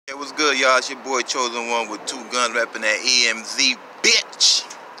What's good, y'all? It's your boy Chosen One with 2 guns repping that EMZ bitch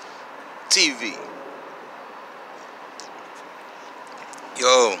TV.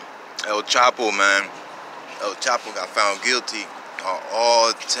 Yo, El Chapo, man. El Chapo got found guilty on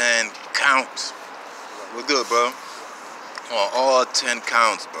all 10 counts. What's good, bro? On all 10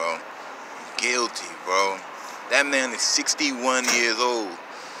 counts, bro. Guilty, bro. That man is 61 years old.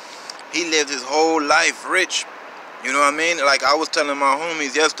 He lived his whole life rich. You know what I mean? Like I was telling my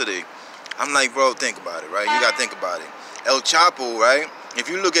homies yesterday. I'm like, bro, think about it, right? You gotta think about it. El Chapo, right? If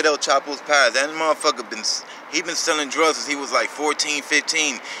you look at El Chapo's past, that motherfucker been selling drugs since he was like 14,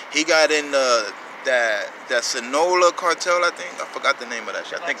 15. He got in that Sinaloa cartel, I think. I forgot the name of that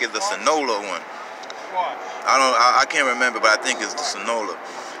shit. I think it's the Sinaloa one. I can't remember, but I think it's the Sinaloa.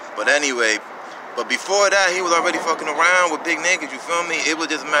 But anyway, but before that, he was already fucking around with big niggas, you feel me? It was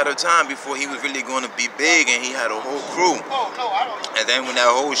just a matter of time before he was really going to be big, and he had a whole crew. And then when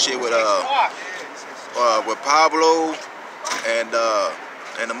that whole shit with Pablo and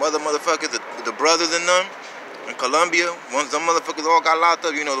the motherfuckers, the brothers in them, in Colombia, once them motherfuckers all got locked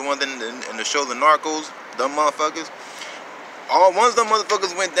up, you know, the ones in the show, the Narcos, them motherfuckers. Once them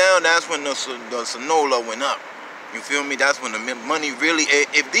motherfuckers went down, that's when the Sinaloa went up. You feel me? That's when the money really...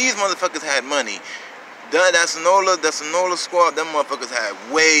 If these motherfuckers had money, that Sinaloa squad, them motherfuckers had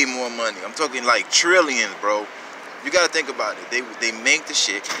way more money. I'm talking like trillions, bro. You gotta think about it. They make the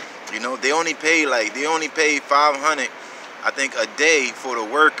shit. You know, they only pay 500, I think, a day for the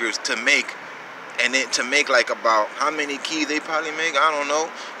workers to make. And then to make like about how many keys they probably make, I don't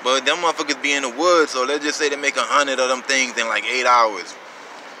know. But them motherfuckers be in the woods, so let's just say they make 100 of them things in like 8 hours.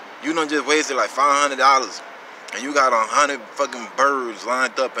 You done just wasted like $500. And you got 100 fucking birds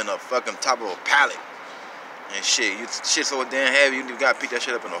lined up in a fucking top of a pallet. And shit. Shit so damn heavy, you gotta pick that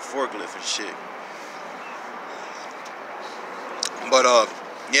shit up in a forklift and shit. But,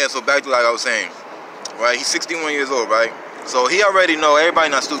 yeah, so back to like I was saying. Right, he's 61 years old, right? So he already know, everybody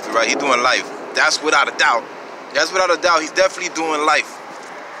not stupid, right? He's doing life. That's without a doubt. That's without a doubt. He's definitely doing life.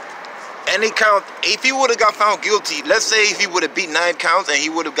 Any count, if he would have got found guilty, let's say if he would have beat 9 counts and he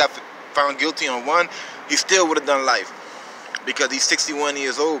would have got found guilty on 1, he still would have done life. Because he's 61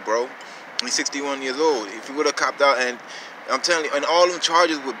 years old, bro. He's 61 years old. If he would have copped out, and I'm telling you, and all them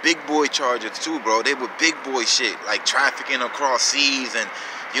charges were big boy charges too, bro. They were big boy shit, like trafficking across seas, and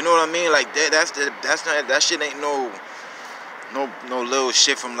you know what I mean? Like that shit ain't no little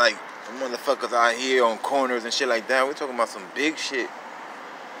shit from like motherfuckers out here on corners and shit like that. We're talking about some big shit.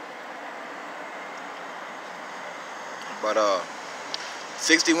 But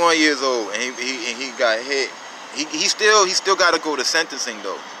 61 years old, and he got hit. He still got to go to sentencing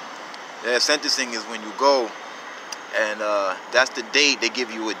though. Yeah, sentencing is when you go, and that's the date. They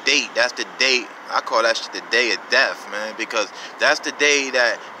give you a date. That's the date. I call that shit the day of death, man, because that's the day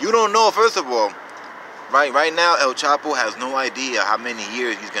that you don't know. First of all, right now, El Chapo has no idea how many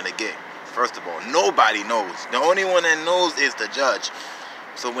years he's gonna get. First of all, nobody knows. The only one that knows is the judge.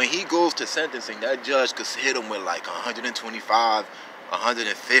 So when he goes to sentencing, that judge could hit him with like 125,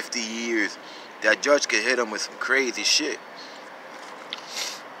 150 years. That judge could hit him with some crazy shit.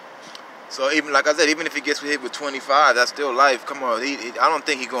 So even like I said, even if he gets hit with 25, that's still life. Come on, I don't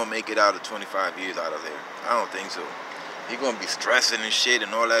think he's gonna make it out of 25 years out of there. I don't think so. He gonna be stressing and shit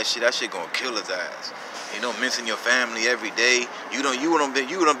and all that shit. That shit gonna kill his ass. You know, missing your family every day. You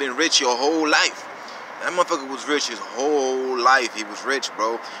done been rich your whole life. That motherfucker was rich his whole life. He was rich,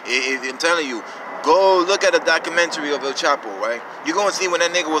 bro. I'm telling you, go look at a documentary of El Chapo, right? You're gonna see when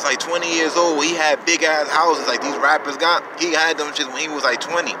that nigga was like 20 years old, he had big ass houses like these rappers got. He had them shit when he was like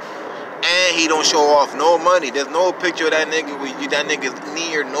 20. And he don't show off no money. There's no picture of that nigga with that nigga's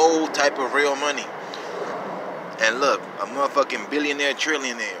near no type of real money. And look, a motherfucking billionaire,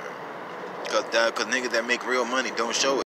 trillionaire. Cause niggas that make real money don't show it.